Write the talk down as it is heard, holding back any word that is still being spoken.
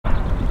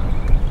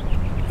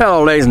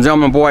Hello, ladies and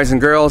gentlemen, boys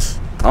and girls.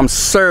 I'm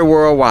Sir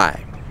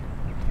Worldwide.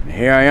 And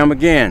here I am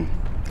again,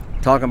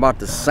 talking about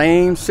the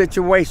same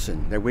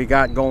situation that we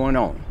got going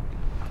on.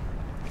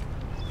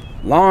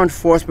 Law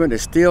enforcement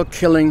is still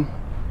killing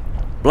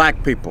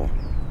black people.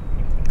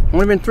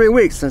 Only been 3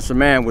 weeks since a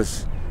man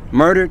was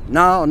murdered.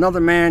 Now another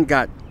man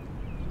got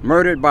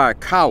murdered by a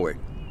coward.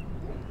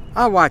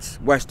 I watch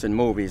Western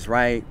movies,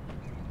 right?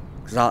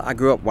 Because I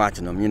grew up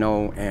watching them, you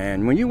know.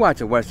 And when you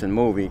watch a Western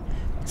movie,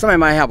 somebody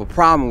might have a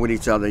problem with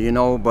each other, you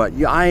know, but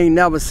I ain't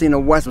never seen a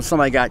Western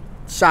somebody got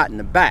shot in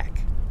the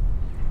back.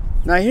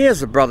 Now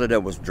here's a brother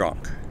that was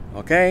drunk,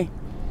 okay?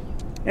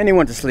 And he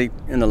went to sleep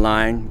in the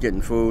line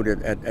getting food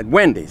at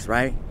Wendy's,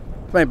 right?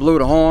 Somebody blew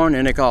the horn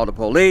and they called the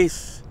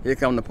police. Here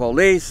come the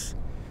police.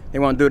 They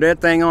want to do their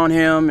thing on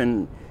him,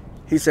 and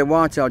he said,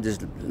 why don't y'all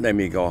just let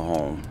me go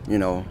home? You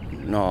know,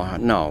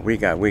 no, we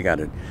got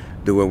to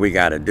do what we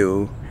got to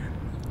do.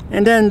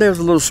 And then there was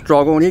a little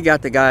struggle, and he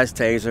got the guy's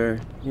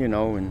taser, you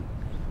know, and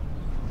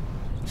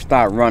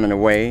started running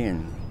away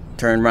and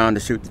turned around to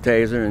shoot the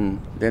taser,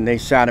 and then they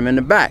shot him in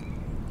the back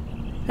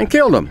and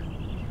killed him.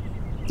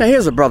 Now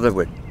here's a brother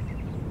with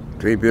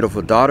 3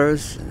 beautiful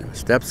daughters, a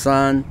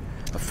stepson,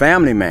 a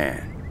family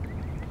man.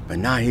 But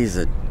now he's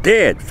a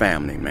dead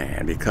family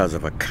man because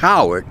of a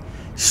coward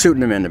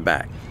shooting him in the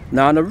back.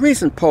 Now in a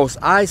recent post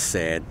I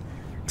said,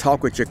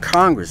 talk with your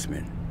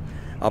congressman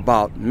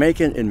about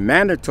making it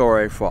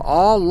mandatory for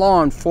all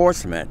law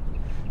enforcement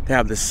to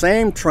have the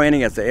same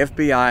training as the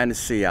FBI and the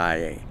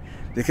CIA.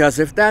 Because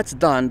if that's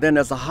done, then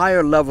there's a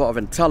higher level of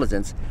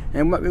intelligence,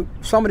 and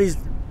some of these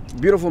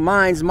beautiful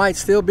minds might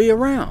still be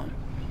around.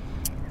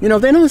 You know,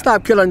 if they don't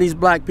stop killing these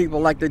black people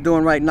like they're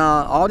doing right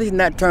now, all these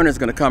Nat Turners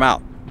going to come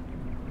out.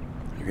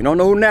 If you don't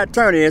know who Nat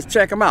Turner is,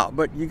 check him out.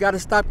 But you got to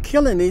stop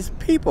killing these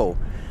people.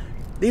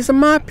 These are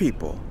my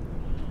people.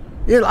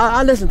 You know,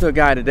 I listened to a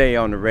guy today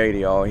on the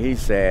radio. He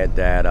said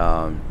that,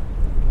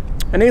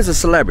 and he's a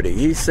celebrity.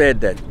 He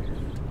said that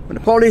when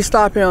the police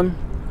stop him,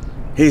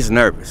 he's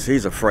nervous,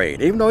 he's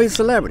afraid, even though he's a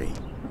celebrity.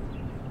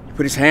 He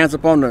put his hands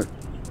up on the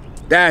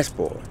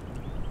dashboard.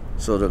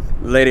 So the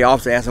lady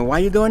officer asked him,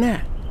 why are you doing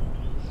that?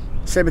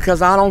 He said,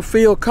 because I don't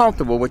feel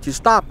comfortable with you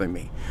stopping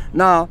me.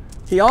 Now,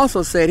 he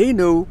also said he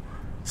knew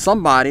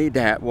somebody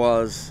that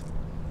was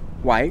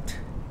white.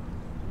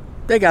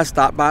 They got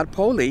stopped by the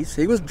police.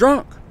 He was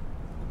drunk.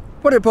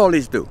 What did the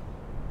police do?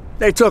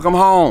 They took him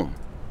home.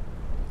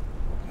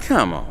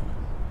 Come on.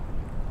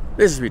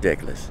 This is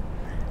ridiculous.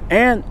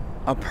 And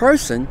a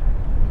person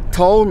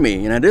told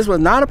me, and this was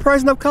not a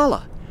person of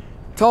color,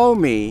 told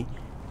me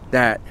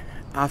that,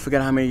 I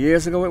forget how many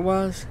years ago it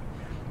was,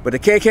 but the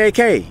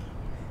KKK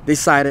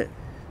decided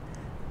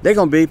they're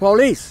going to be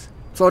police.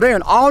 So they're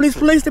in all these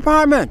police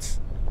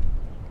departments.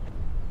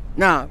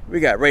 Now,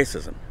 we got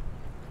racism.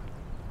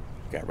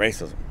 We got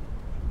racism.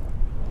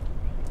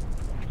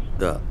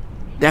 The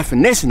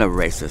definition of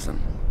racism,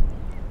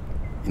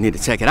 you need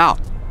to check it out.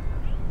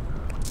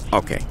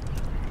 Okay.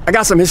 I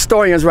got some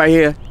historians right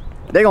here.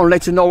 They're going to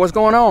let you know what's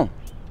going on.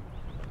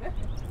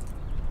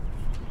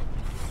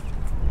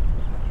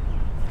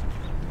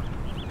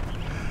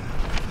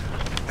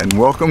 And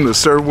welcome to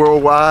Sir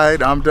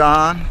Worldwide. I'm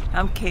Don.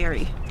 I'm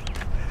Carrie.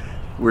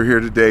 We're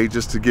here today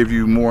just to give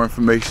you more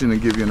information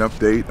and give you an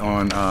update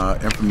on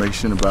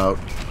information about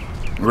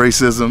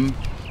racism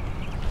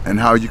and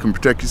how you can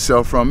protect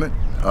yourself from it.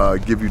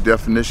 Give you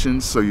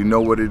definitions so you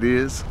know what it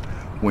is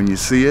when you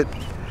see it.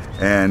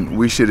 And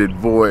we should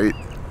avoid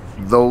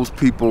those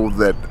people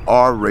that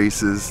are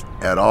racist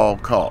at all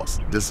costs.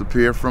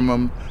 Disappear from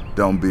them,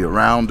 don't be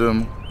around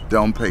them,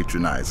 don't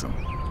patronize them.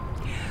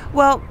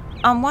 Well,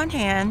 on one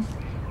hand,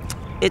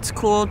 it's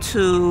cool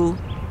to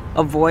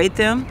avoid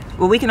them.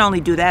 Well, we can only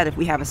do that if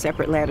we have a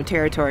separate land or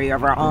territory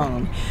of our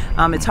own.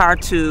 It's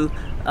hard to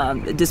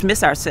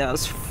dismiss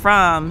ourselves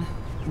from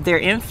their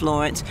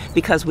influence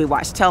because we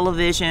watch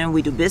television,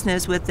 we do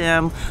business with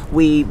them,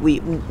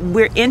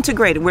 we're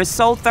integrated. We're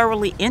so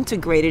thoroughly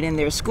integrated in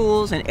their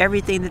schools and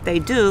everything that they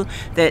do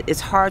that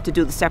it's hard to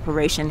do the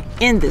separation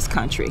in this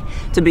country.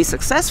 To be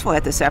successful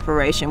at the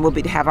separation will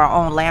be to have our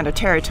own land or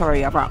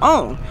territory of our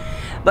own.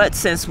 But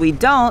since we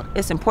don't,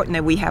 it's important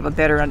that we have a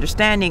better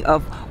understanding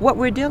of what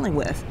we're dealing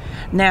with.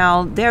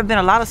 Now, there have been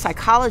a lot of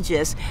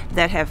psychologists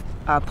that have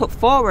put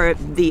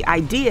forward the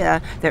idea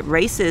that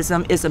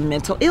racism is a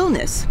mental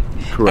illness.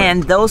 Correct.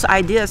 And those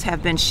ideas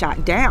have been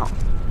shot down.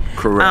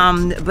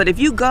 Correct. But if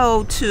you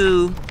go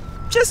to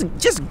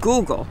just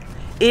Google,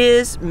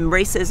 is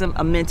racism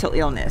a mental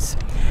illness?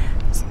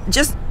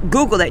 Just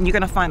Google that and you're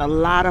going to find a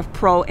lot of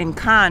pro and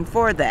con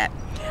for that.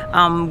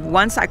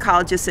 One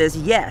psychologist says,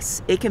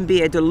 yes, it can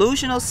be a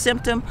delusional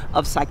symptom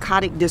of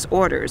psychotic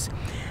disorders.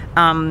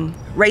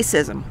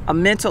 Racism, a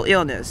mental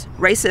illness.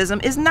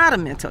 Racism is not a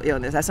mental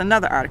illness. That's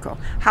another article.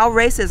 How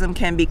racism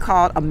can be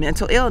called a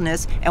mental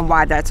illness and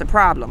why that's a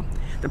problem.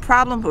 The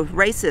problem with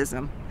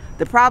racism,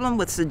 the problem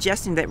with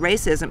suggesting that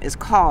racism is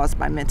caused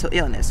by mental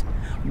illness.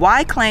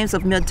 Why claims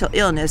of mental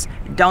illness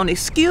don't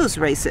excuse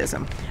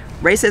racism.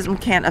 Racism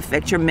can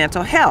affect your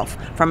mental health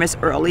from its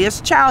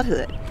earliest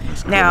childhood.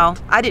 That's Now,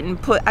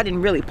 correct. I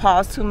didn't really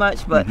pause too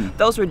much, but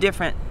those were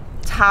different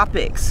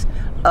topics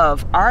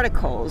of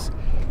articles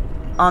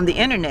on the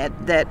internet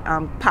that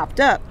popped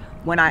up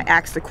when I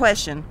asked the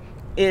question,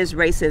 is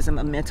racism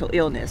a mental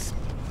illness?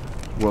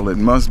 Well, it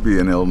must be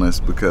an illness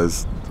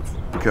because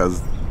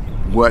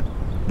what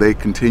they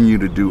continue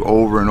to do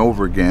over and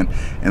over again,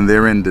 and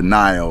they're in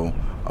denial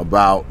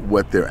about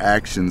what their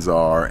actions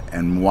are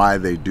and why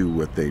they do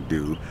what they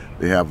do.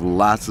 They have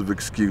lots of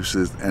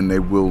excuses, and they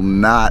will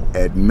not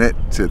admit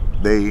that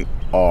they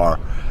are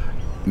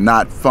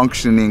not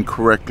functioning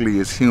correctly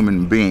as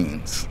human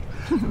beings.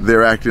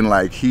 They're acting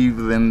like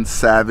heathen,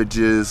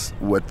 savages,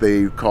 what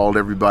they called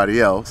everybody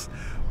else,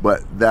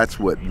 but that's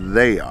what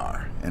they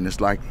are. And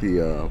it's like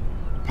the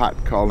pot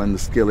calling the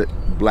skillet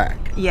black.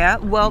 Yeah,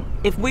 well,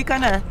 if we're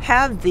going to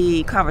have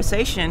the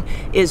conversation,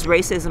 is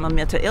racism a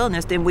mental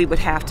illness, then we would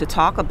have to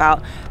talk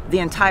about the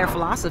entire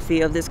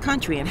philosophy of this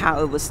country and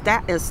how it was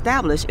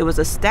established. It was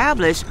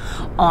established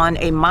on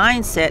a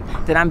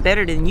mindset that I'm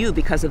better than you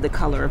because of the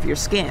color of your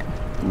skin.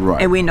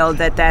 Right. And we know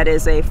that that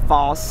is a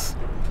false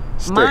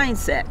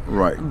mindset.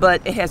 Right.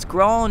 But it has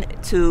grown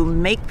to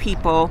make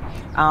people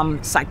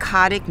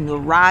psychotic,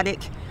 neurotic,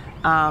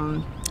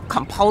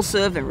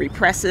 compulsive and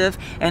repressive,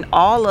 and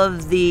all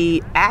of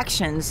the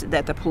actions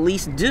that the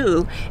police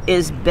do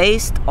is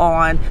based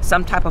on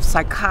some type of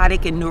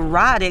psychotic and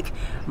neurotic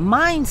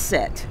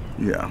mindset.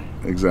 Yeah,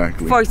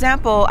 exactly. For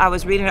example, I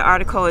was reading an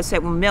article that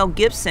said when Mel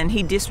Gibson,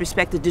 he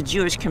disrespected the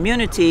Jewish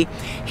community,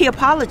 he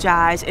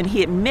apologized and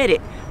he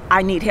admitted,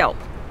 I need help.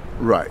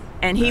 Right.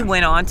 And he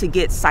went on to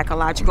get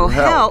psychological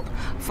help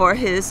for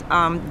his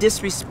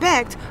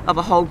disrespect of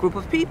a whole group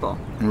of people.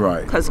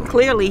 Right. Because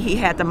clearly he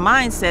had the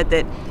mindset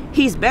that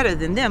he's better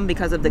than them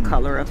because of the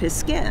color of his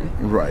skin.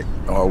 Right.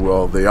 Oh,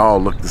 well, they all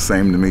look the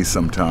same to me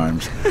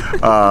sometimes.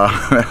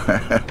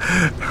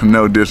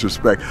 No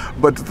disrespect.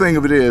 But the thing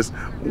of it is,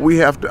 we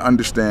have to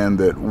understand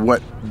that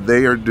what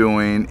they are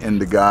doing in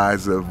the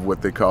guise of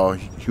what they call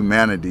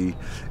humanity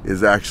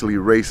is actually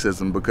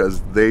racism,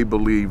 because they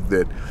believe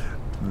that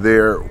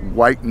their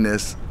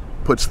whiteness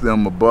puts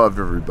them above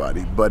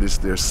everybody, but it's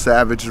their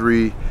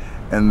savagery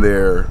and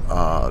their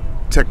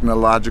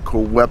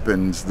technological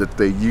weapons that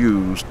they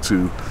use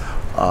to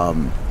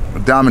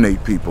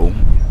dominate people.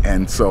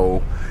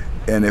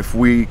 And if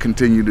we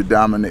continue to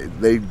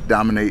dominate, they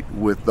dominate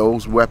with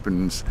those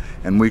weapons,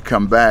 and we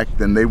come back,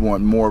 then they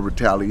want more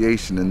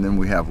retaliation, and then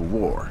we have a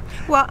war.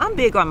 Well, I'm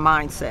big on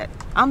mindset.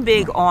 I'm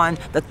big on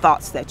the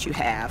thoughts that you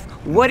have.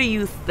 What are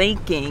you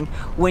thinking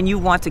when you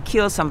want to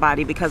kill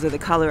somebody because of the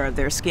color of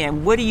their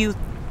skin? What are you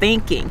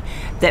thinking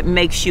that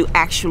makes you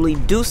actually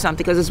do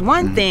something? Because it's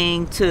one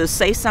thing to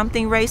say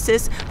something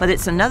racist, but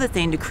it's another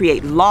thing to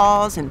create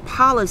laws and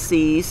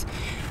policies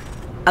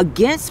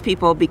against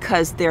people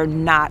because they're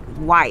not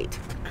white.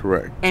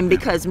 Correct. And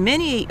because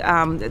many,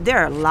 there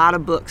are a lot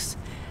of books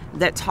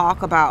that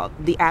talk about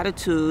the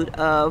attitude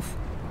of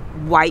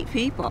white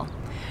people.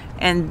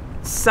 And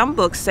some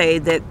books say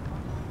that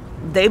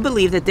they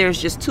believe that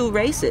there's just two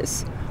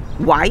races,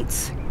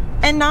 whites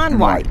and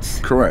non-whites.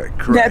 Correct.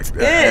 That's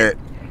it.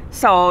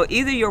 So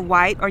either you're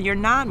white or you're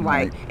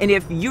non-white. Right. And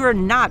if you're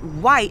not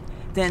white,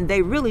 then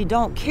they really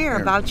don't care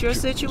about your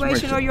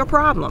situation or your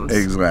problems.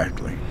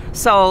 Exactly.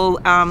 So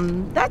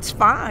that's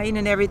fine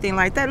and everything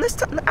like that.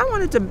 I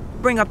wanted to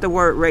bring up the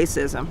word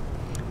racism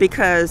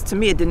because to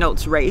me it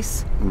denotes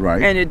race.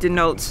 Right. And it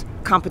denotes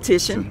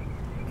competition.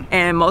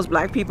 And most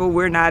black people,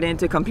 we're not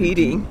into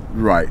competing.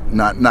 Right.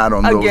 Not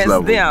on those against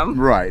levels. them.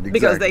 Right. Exactly.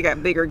 Because they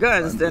got bigger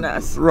guns than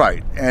us.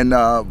 Right. And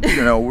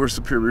we're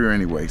superior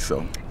anyway,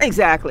 so.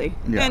 Exactly.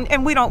 Yeah.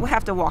 And we don't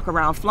have to walk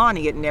around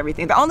flaunting it and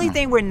everything. The only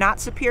thing we're not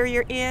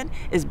superior in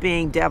is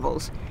being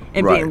devils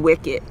and being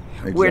wicked.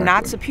 Exactly. We're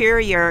not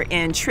superior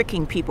in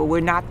tricking people. We're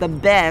not the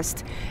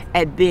best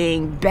at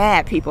being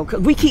bad people.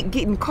 'Cause we keep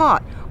getting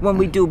caught when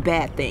we do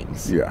bad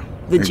things. Yeah.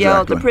 The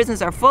jail, exactly. the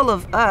prisons are full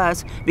of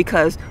us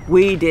because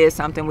we did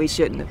something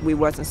we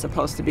wasn't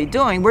supposed to be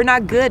doing. We're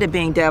not good at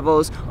being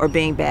devils or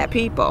being bad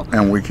people.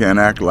 And we can't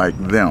act like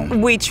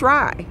them. We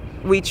try.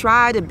 We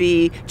try to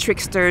be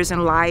tricksters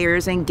and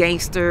liars and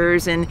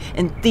gangsters and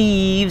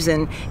thieves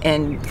and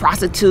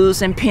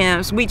prostitutes and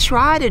pimps. We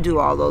try to do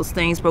all those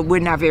things, but we're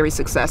not very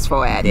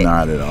successful at it.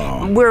 Not at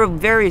all. We're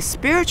very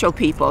spiritual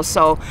people.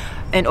 So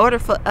in order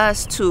for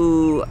us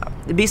to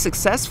be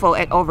successful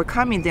at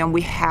overcoming them,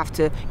 we have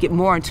to get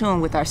more in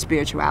tune with our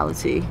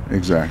spirituality.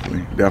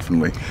 Exactly.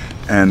 Definitely.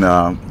 And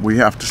we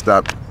have to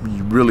stop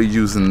really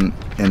using,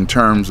 in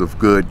terms of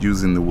good,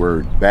 using the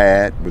word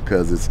bad,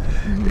 because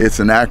it's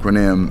an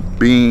acronym,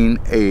 being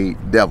a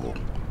devil.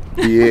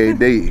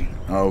 B-A-D.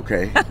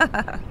 Okay.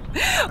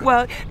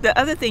 Well, the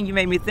other thing you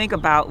made me think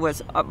about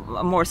was a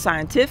more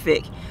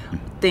scientific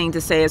thing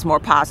to say is more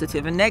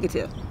positive and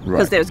negative. Because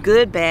Right. there's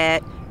good,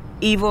 bad,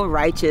 evil,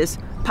 righteous,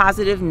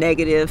 positive,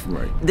 negative.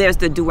 Right. There's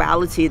the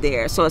duality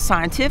there. So a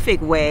scientific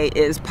way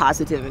is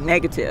positive and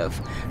negative.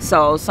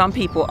 So some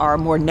people are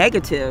more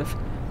negative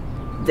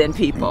than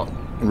people,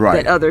 Right.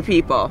 than other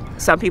people.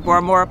 Some people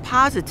are more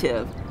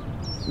positive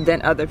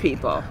than other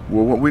people.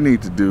 Well, what we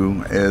need to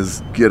do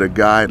is get a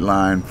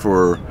guideline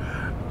for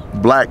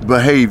black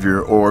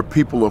behavior or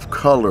people of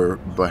color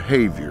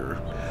behavior,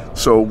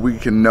 so we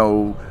can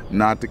know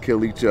not to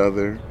kill each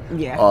other,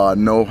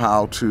 know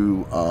how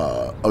to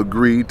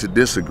agree to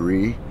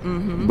disagree,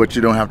 but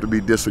you don't have to be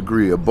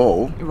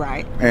disagreeable.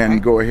 Right.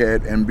 And go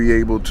ahead and be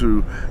able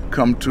to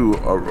come to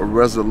a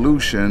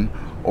resolution,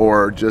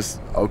 or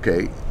just,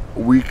 okay,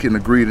 we can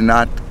agree to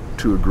not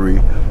to agree,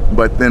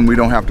 but then we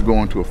don't have to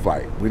go into a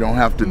fight. We don't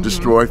have to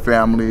destroy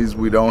families.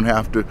 We don't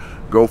have to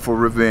go for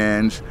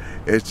revenge.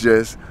 It's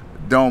just,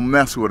 don't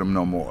mess with them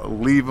no more.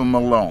 Leave them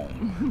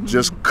alone.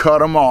 Just cut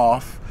them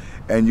off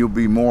and you'll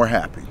be more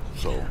happy.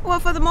 So. Well,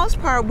 for the most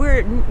part,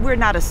 we're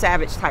not a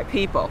savage type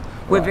people.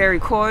 We're very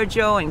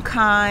cordial and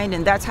kind,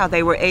 and that's how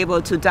they were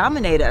able to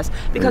dominate us,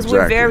 because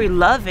we're very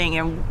loving,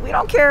 and we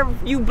don't care if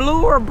you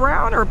blue or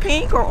brown or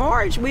pink or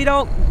orange. We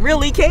don't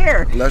really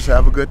care. Let's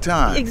have a good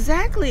time.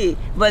 Exactly.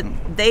 But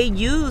they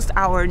used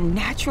our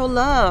natural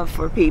love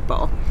for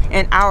people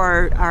and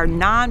our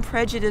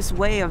non-prejudiced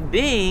way of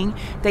being.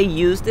 They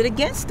used it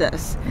against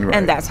us,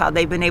 and that's how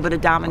they've been able to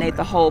dominate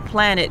the whole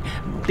planet,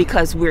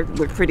 because we're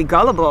pretty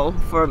gullible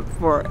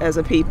for as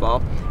a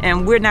people,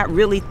 and we're not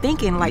really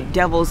thinking like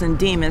devils and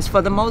demons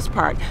for the most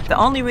part. The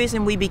only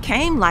reason we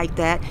became like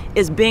that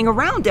is being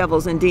around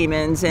devils and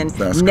demons and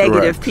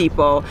negative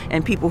people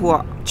and people who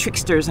are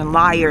tricksters and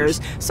liars.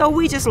 So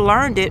we just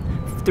learned it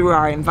through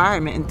our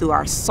environment and through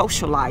our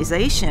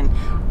socialization,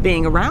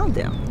 being around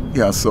them.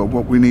 Yeah, so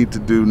what we need to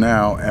do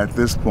now at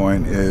this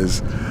point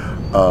is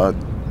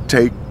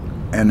take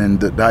and then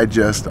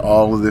digest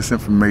all of this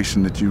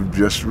information that you've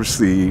just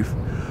received,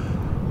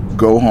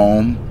 go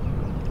home,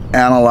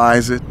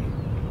 analyze it,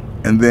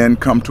 and then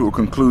come to a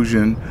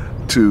conclusion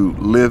to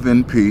live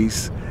in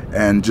peace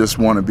and just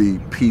want to be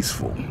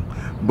peaceful.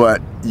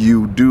 But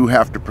you do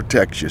have to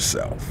protect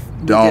yourself.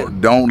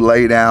 Don't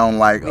lay down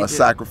like a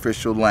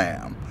sacrificial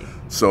lamb.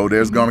 So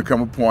there's going to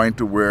come a point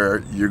to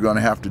where you're going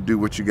to have to do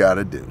what you got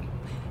to do.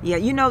 Yeah,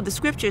 you know, the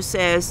scripture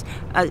says,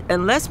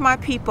 unless my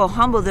people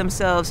humble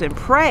themselves and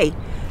pray,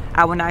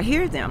 I will not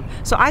hear them.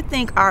 So I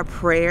think our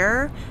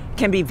prayer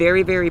can be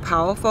very, very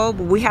powerful,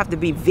 but we have to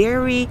be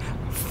very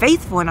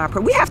faithful in our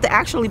prayer. We have to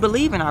actually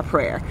believe in our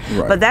prayer.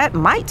 But that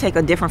might take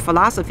a different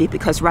philosophy,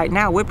 because right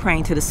now we're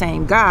praying to the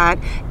same God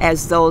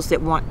as those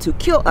that want to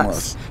kill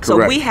us.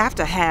 So we have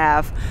to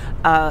have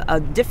a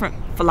different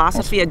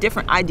philosophy, a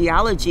different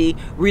ideology,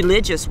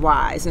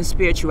 religious-wise and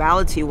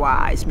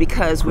spirituality-wise,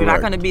 because we're not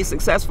going to be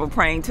successful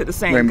praying to the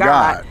same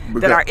God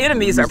that our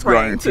enemies are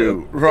praying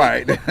to.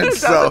 Right.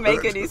 It doesn't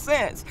make any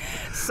sense.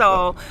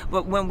 So,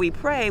 but when we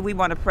pray, we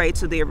want to pray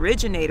to the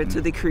originator, to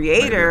the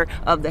creator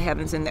of the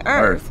heavens and the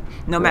earth.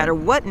 No matter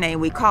what name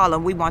we call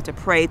him, we want to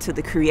pray to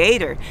the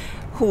creator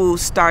who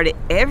started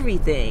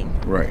everything.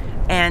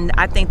 And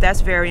I think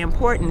that's very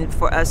important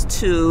for us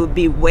to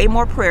be way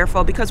more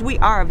prayerful, because we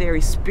are a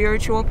very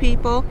spiritual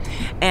people,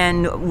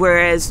 and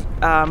whereas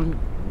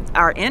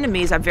our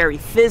enemies are very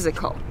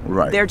physical.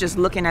 They're just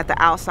looking at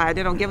the outside.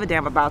 They don't give a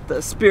damn about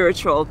the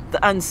spiritual, the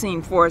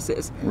unseen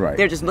forces.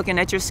 They're just looking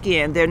at your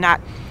skin. They're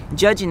not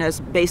judging us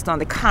based on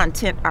the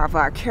content of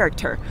our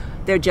character.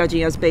 They're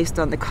judging us based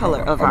on the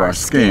color of our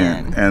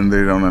skin. And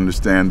they don't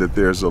understand that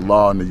there's a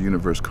law in the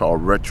universe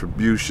called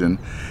retribution,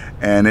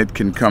 and it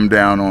can come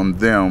down on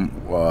them.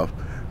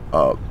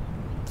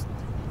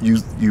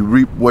 You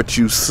reap what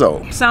you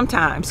sow.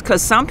 Sometimes,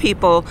 because some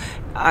people,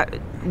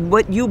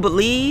 what you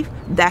believe,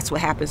 that's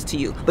what happens to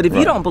you. But if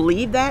you don't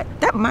believe that,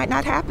 that might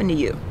not happen to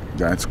you.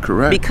 That's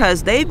correct.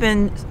 Because they've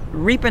been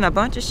reaping a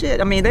bunch of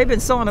shit. I mean, they've been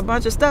sowing a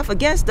bunch of stuff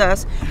against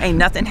us. Ain't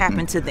nothing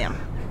happened to them.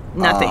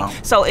 Nothing.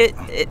 So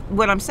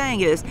what I'm saying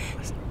is,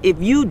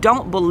 if you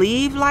don't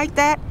believe like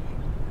that,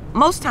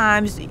 most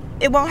times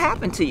it won't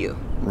happen to you.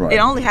 It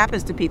only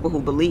happens to people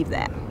who believe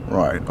that.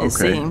 Okay. It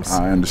seems.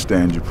 I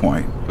understand your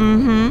point.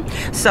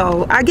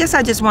 So I guess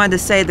I just wanted to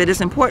say that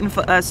it's important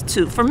for us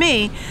to, for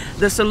me,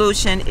 the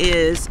solution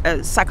is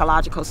a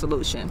psychological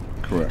solution.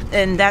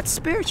 And that's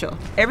spiritual.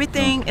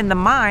 Everything in the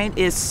mind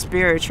is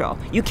spiritual.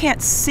 You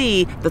can't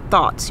see the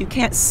thoughts. You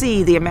can't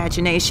see the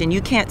imagination.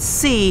 You can't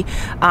see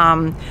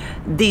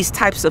these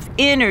types of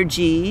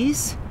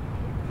energies.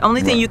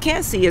 Only thing you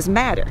can see is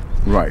matter.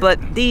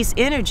 But these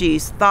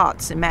energies,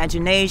 thoughts,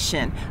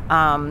 imagination,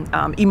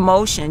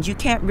 emotions, you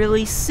can't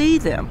really see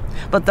them.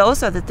 But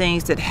those are the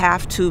things that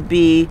have to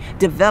be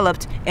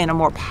developed in a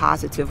more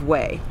positive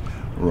way.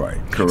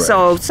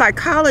 So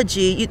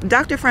psychology,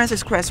 Dr.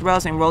 Frances Cress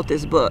Welsing wrote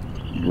this book.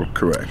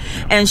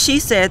 And she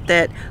said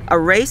that a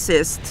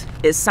racist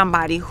is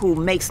somebody who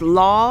makes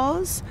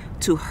laws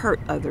to hurt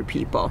other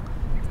people.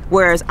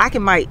 Whereas I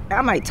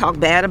might talk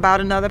bad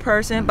about another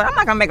person, but I'm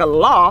not gonna make a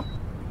law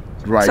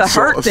to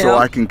hurt them. So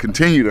I can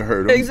continue to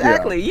hurt them.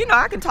 Exactly. You know,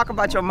 I can talk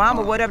about your mom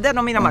or whatever. That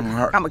don't mean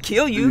I'm gonna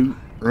kill you.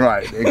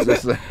 Exactly.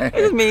 It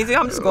just means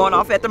I'm just going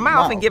off at the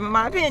mouth and giving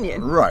my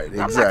opinion.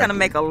 Exactly. I'm not going to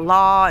make a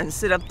law and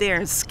sit up there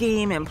and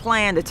scheme and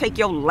plan to take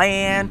your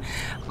land.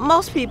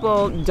 Most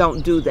people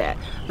don't do that.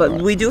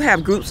 But we do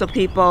have groups of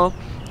people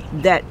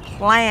that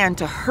plan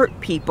to hurt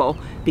people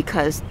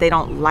because they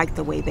don't like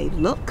the way they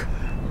look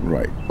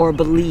Right. or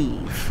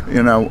believe.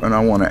 And I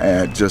want to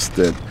add just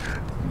that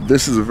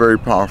this is a very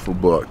powerful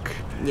book.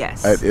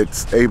 Yes.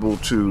 It's able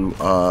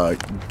to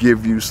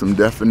give you some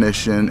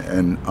definition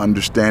and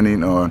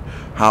understanding on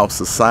how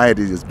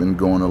society has been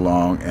going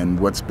along and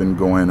what's been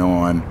going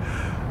on,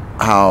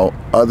 how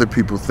other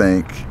people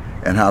think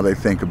and how they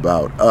think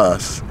about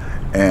us.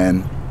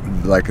 And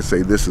like I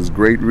say, this is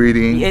great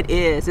reading. It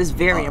is. It's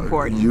very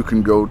important. You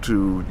can go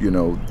to,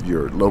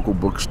 your local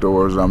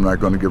bookstores. I'm not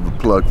going to give a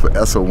plug for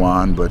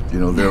Esselwan, but,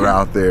 they're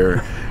out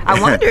there. I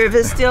wonder if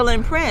it's still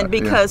in print,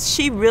 because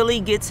she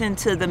really gets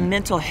into the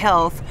mental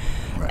health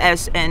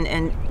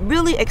and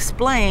really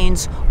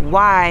explains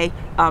why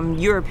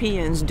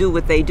Europeans do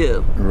what they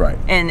do. Right.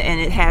 And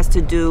it has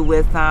to do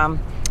with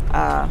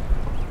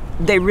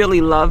they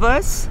really love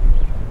us,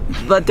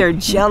 but they're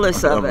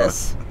jealous of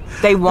us.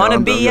 They want to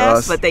be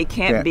us, but they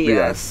can't be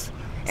us.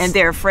 And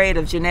they're afraid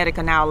of genetic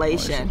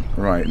annihilation.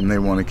 Right, and they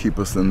want to keep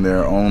us in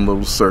their own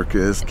little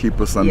circus, keep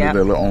us under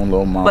their own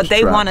little monster. But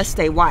they want to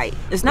stay white.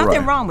 There's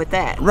nothing wrong with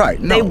that. Right.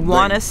 No, they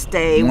want to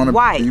stay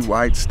white. Be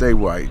white, stay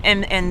white.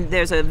 And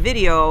there's a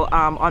video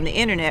on the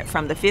internet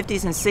from the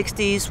 50s and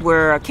 60s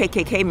where a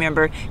KKK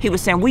member, he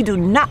was saying, we do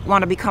not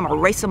want to become a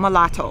race of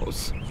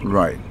mulattoes.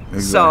 Right,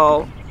 exactly.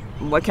 So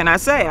what can I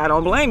say? I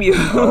don't blame you.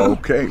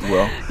 Okay,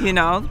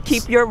 well.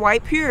 Keep your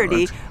white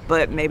purity,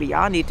 but maybe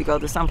y'all need to go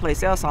to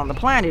someplace else on the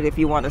planet if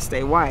you want to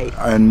stay white.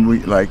 And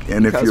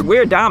if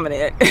we're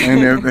dominant.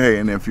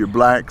 and if you're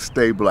black,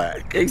 stay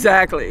black.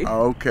 Exactly.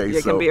 Okay,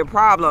 There can be a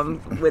problem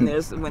when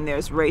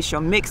there's racial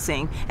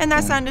mixing, and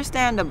that's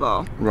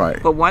understandable.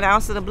 Right. But 1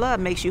 ounce of the blood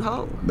makes you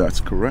whole.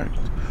 That's correct.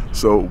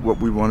 So what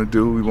we want to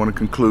do, we want to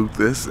conclude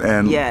this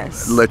and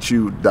let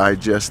you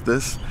digest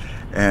this,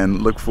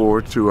 and look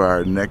forward to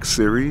our next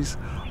series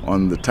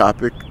on the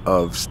topic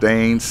of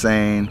staying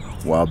sane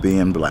while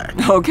being black.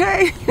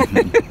 Okay.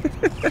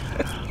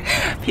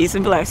 Peace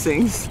and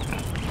blessings.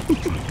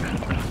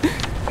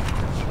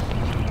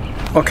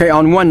 Okay,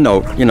 on one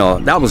note,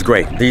 that was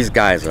great. These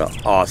guys are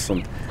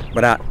awesome.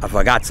 But if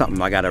I got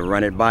something, I got to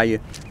run it by you.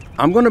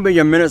 I'm going to be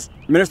your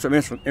minister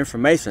of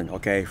information,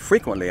 okay?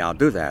 Frequently, I'll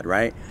do that,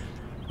 right?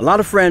 A lot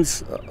of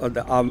friends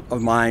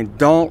of mine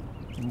don't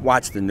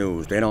watch the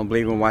news. They don't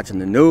believe in watching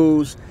the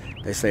news.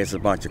 They say it's a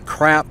bunch of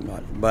crap.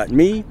 But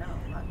me,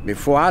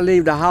 before I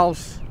leave the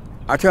house,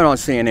 I turn on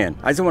CNN.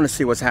 I just want to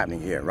see what's happening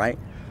here, right?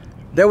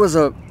 There was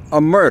a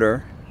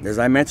murder, as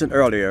I mentioned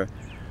earlier,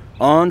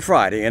 on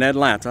Friday in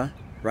Atlanta,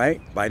 right?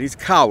 By these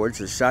cowards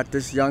that shot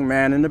this young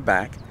man in the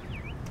back.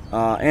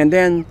 And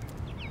then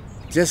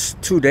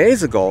just 2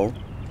 days ago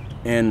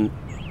in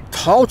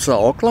Tulsa,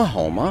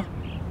 Oklahoma,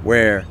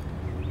 where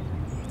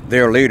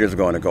their leader's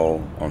going to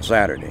go on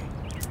Saturday.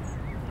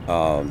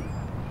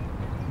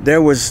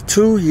 There was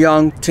 2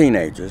 young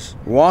teenagers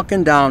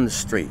walking down the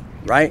street,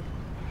 right?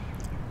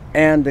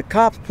 And the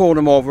cops pulled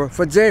them over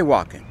for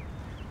jaywalking,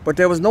 but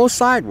there was no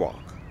sidewalk.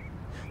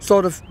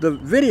 So the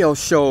video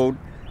showed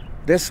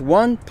this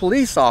one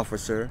police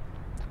officer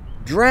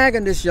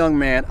dragging this young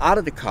man out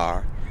of the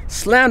car,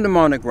 slammed him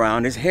on the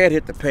ground, his head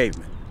hit the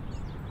pavement.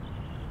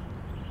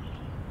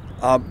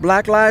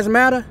 Black Lives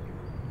Matter?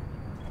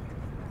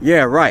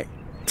 Yeah, right.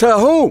 To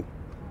who?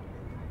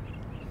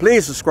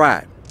 Please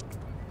subscribe.